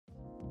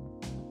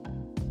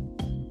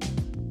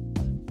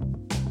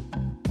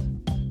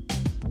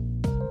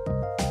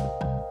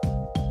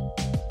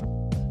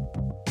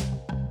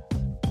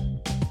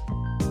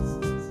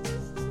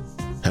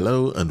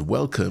Hello and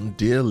welcome,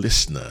 dear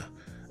listener.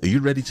 Are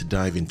you ready to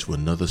dive into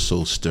another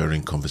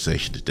soul-stirring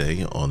conversation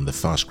today on the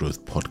Fast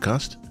Growth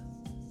Podcast?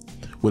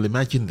 Well,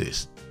 imagine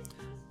this.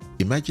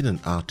 Imagine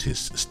an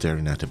artist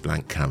staring at a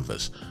blank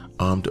canvas,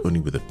 armed only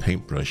with a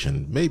paintbrush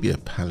and maybe a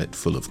palette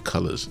full of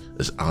colors,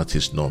 as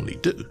artists normally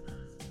do.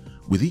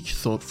 With each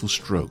thoughtful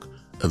stroke,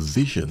 a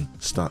vision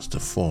starts to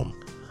form.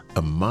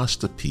 A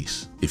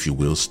masterpiece, if you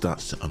will,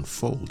 starts to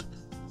unfold.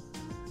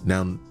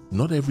 Now,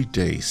 not every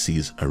day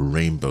sees a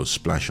rainbow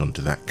splash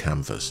onto that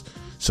canvas.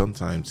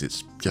 Sometimes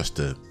it's just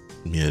a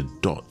mere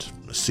dot,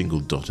 a single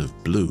dot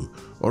of blue,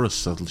 or a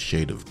subtle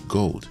shade of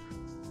gold.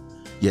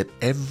 Yet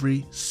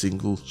every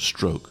single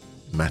stroke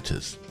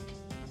matters.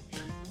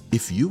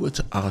 If you were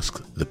to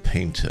ask the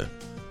painter,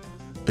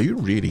 are you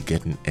really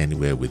getting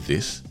anywhere with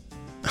this?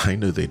 I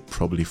know they'd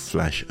probably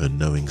flash a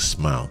knowing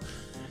smile,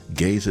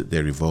 gaze at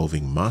their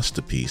evolving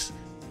masterpiece,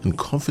 and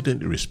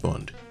confidently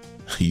respond,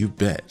 you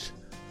bet.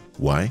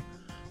 Why?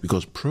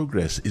 Because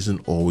progress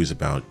isn't always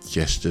about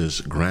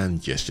gestures,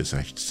 grand gestures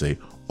I should say,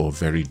 or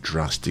very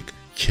drastic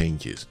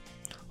changes.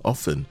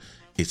 Often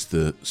it's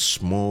the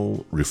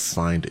small,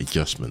 refined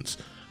adjustments,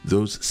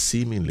 those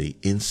seemingly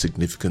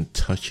insignificant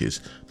touches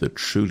that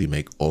truly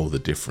make all the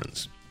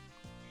difference.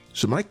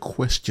 So my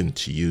question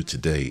to you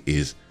today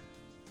is,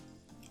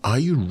 are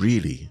you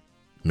really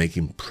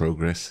making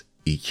progress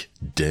each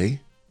day?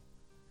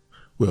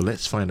 Well,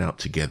 let's find out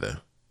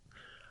together.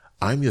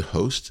 I'm your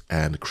host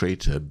and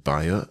creator,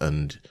 Bayo,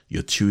 and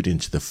you're tuned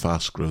into the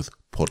Fast Growth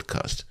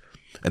Podcast.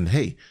 And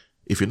hey,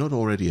 if you're not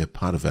already a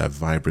part of our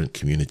vibrant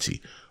community,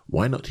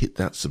 why not hit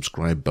that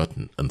subscribe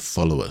button and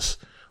follow us?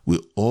 We're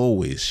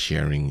always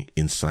sharing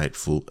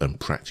insightful and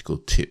practical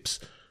tips,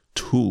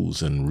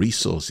 tools, and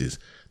resources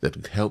that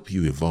can help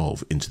you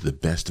evolve into the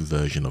best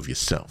version of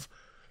yourself,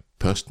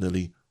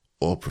 personally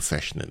or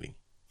professionally.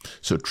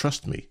 So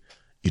trust me,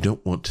 you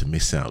don't want to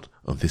miss out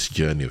on this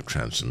journey of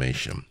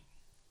transformation.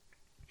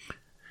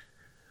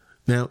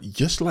 Now,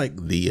 just like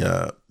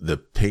the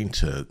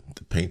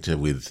painter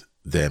with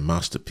their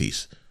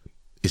masterpiece,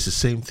 it's the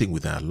same thing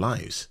with our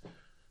lives.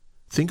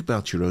 Think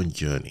about your own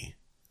journey.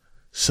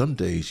 Some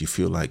days you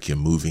feel like you're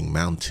moving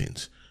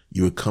mountains.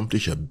 You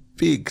accomplish a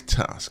big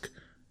task.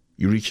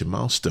 You reach a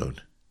milestone.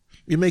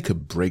 You make a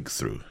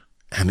breakthrough.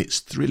 And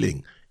it's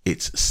thrilling.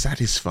 It's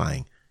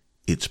satisfying.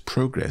 It's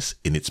progress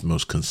in its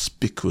most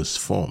conspicuous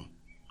form.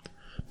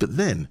 But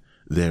then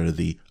there are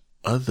the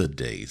other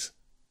days.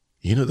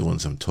 You know the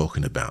ones I'm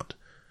talking about.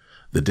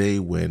 The day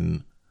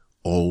when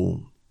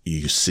all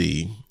you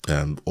see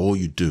and all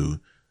you do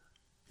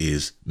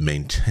is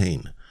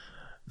maintain.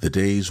 The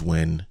days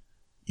when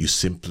you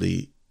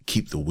simply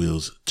keep the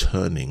wheels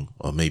turning,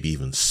 or maybe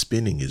even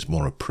spinning is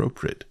more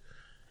appropriate.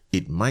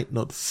 It might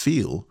not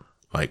feel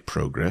like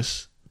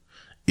progress.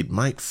 It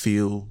might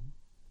feel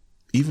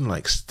even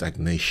like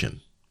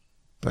stagnation.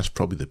 That's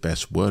probably the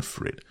best word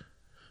for it.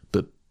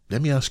 But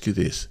let me ask you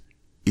this.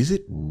 Is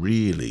it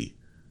really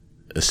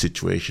a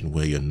situation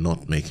where you're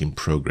not making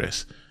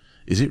progress?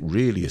 Is it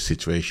really a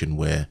situation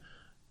where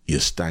you're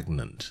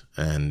stagnant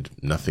and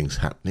nothing's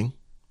happening?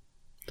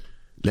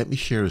 Let me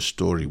share a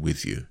story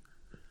with you.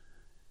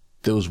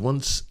 There was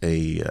once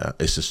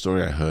it's a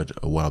story I heard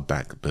a while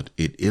back, but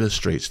it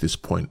illustrates this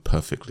point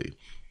perfectly.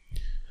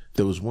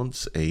 There was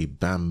once a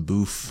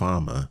bamboo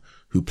farmer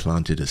who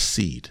planted a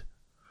seed.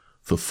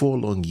 For 4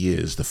 long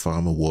years, the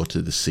farmer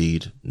watered the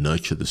seed,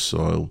 nurtured the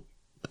soil,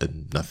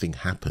 and nothing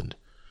happened.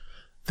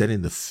 Then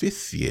in the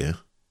 5th year,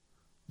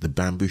 the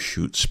bamboo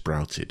shoot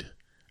sprouted,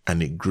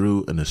 and it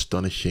grew an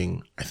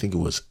astonishing, I think it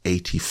was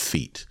 80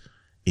 feet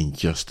in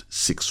just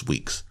 6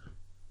 weeks.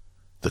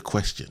 The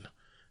question,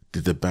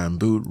 did the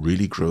bamboo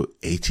really grow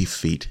 80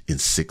 feet in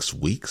 6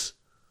 weeks?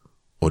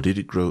 Or did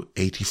it grow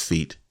 80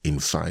 feet in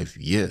 5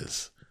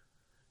 years?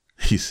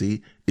 You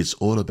see, it's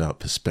all about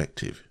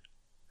perspective.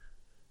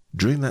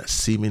 During those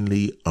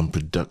seemingly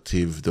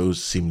unproductive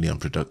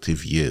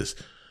years,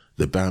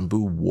 the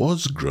bamboo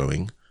was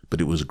growing, but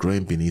it was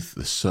growing beneath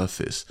the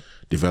surface,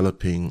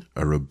 developing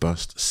a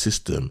robust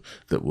system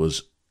that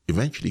was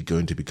eventually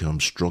going to become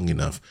strong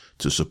enough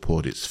to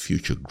support its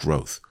future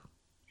growth.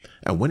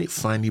 And when it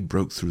finally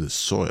broke through the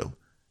soil,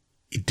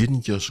 it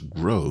didn't just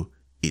grow,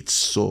 it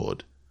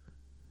soared.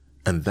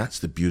 And that's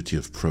the beauty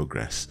of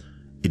progress.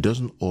 It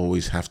doesn't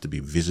always have to be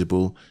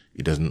visible.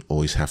 It doesn't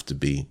always have to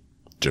be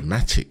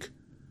dramatic.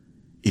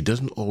 It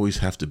doesn't always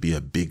have to be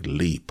a big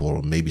leap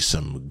or maybe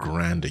some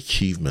grand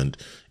achievement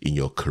in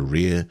your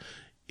career,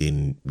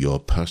 in your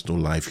personal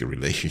life, your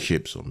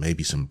relationships, or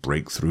maybe some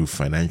breakthrough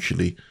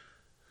financially.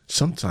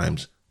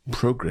 Sometimes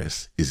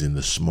progress is in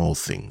the small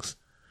things,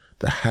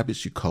 the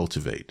habits you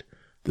cultivate,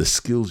 the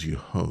skills you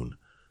hone,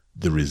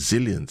 the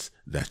resilience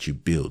that you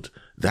build.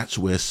 That's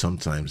where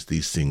sometimes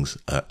these things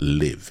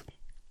live.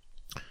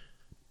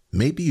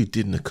 Maybe you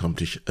didn't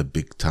accomplish a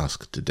big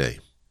task today,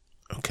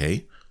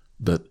 okay?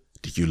 But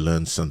did you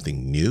learn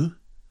something new?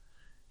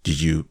 Did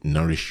you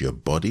nourish your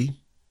body,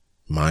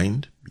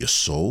 mind, your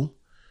soul?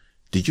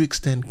 Did you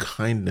extend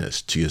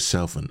kindness to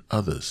yourself and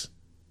others?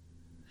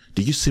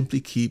 Did you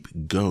simply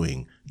keep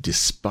going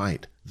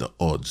despite the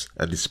odds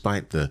and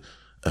despite the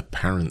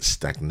apparent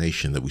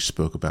stagnation that we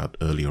spoke about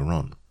earlier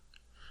on?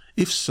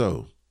 If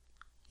so,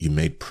 you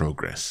made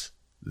progress.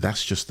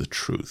 That's just the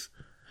truth.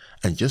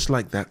 And just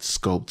like that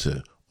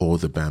sculptor or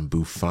the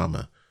bamboo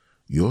farmer,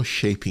 you're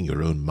shaping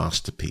your own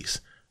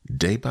masterpiece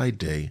day by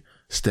day,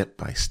 step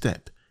by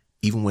step,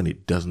 even when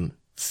it doesn't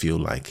feel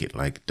like it,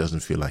 doesn't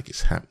feel like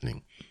it's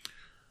happening.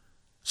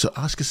 So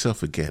ask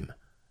yourself again,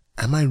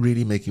 am I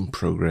really making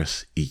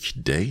progress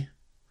each day?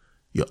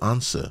 Your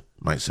answer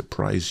might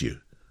surprise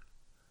you.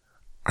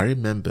 I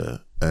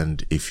remember,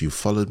 and if you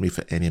followed me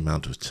for any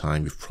amount of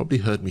time, you've probably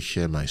heard me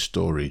share my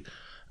story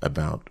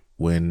about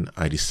when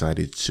I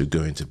decided to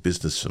go into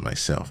business for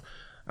myself.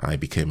 I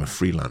became a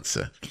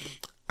freelancer.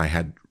 I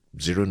had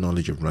zero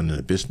knowledge of running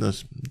a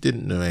business,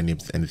 didn't know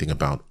anything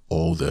about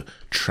all the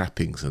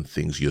trappings and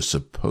things you're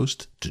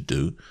supposed to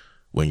do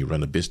when you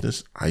run a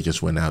business. I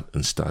just went out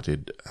and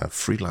started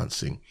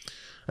freelancing,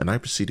 and I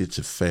proceeded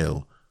to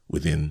fail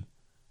within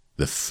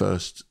the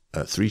first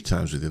 3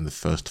 times within the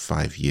first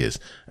 5 years,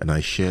 and I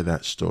share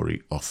that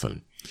story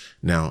often.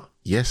 Now,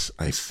 yes,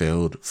 I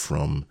failed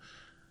from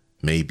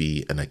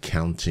maybe an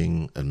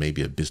accounting and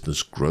maybe a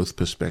business growth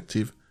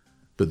perspective,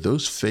 but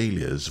those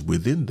failures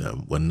within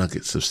them were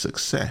nuggets of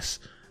success.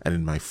 And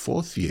in my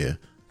 4th year,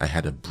 I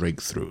had a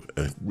breakthrough,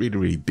 a really,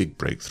 really big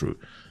breakthrough.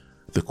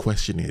 The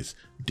question is,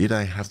 did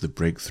I have the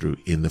breakthrough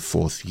in the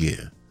 4th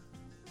year?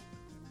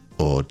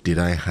 Or did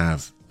I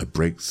have a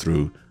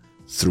breakthrough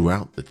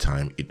throughout the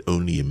time? It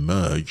only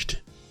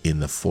emerged in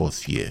the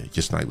 4th year,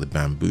 just like the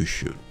bamboo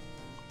shoot.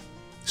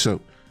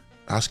 So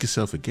ask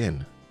yourself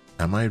again,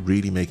 am I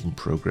really making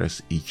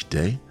progress each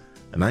day?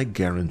 And I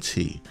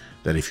guarantee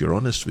that if you're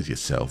honest with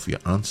yourself, your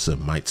answer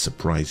might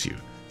surprise you.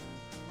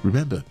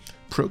 Remember,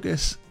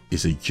 progress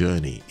is a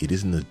journey. It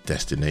isn't a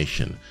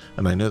destination.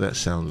 And I know that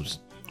sounds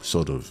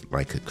sort of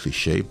like a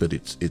cliche, but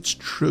it's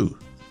true.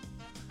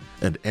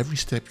 And every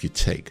step you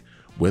take,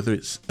 whether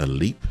it's a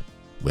leap,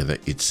 whether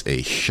it's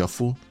a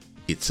shuffle,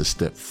 it's a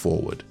step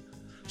forward.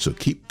 So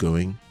keep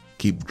going,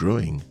 keep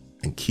growing,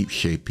 and keep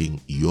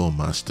shaping your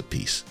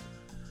masterpiece.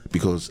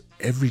 Because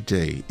every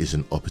day is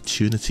an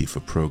opportunity for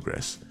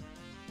progress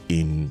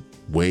in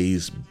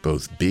ways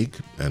both big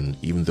and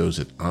even those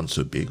that aren't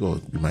so big, or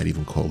you might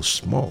even call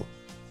small.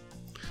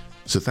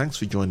 So thanks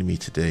for joining me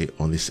today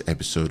on this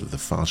episode of the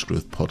Fast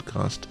Growth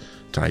Podcast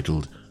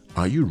titled,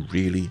 Are You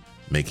Really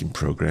Making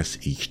Progress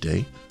Each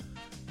Day?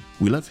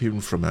 We love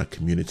hearing from our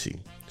community.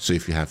 So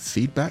if you have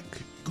feedback,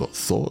 got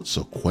thoughts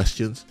or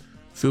questions,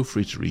 feel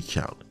free to reach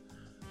out.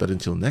 But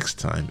until next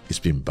time, it's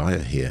been Bayer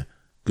here.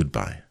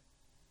 Goodbye.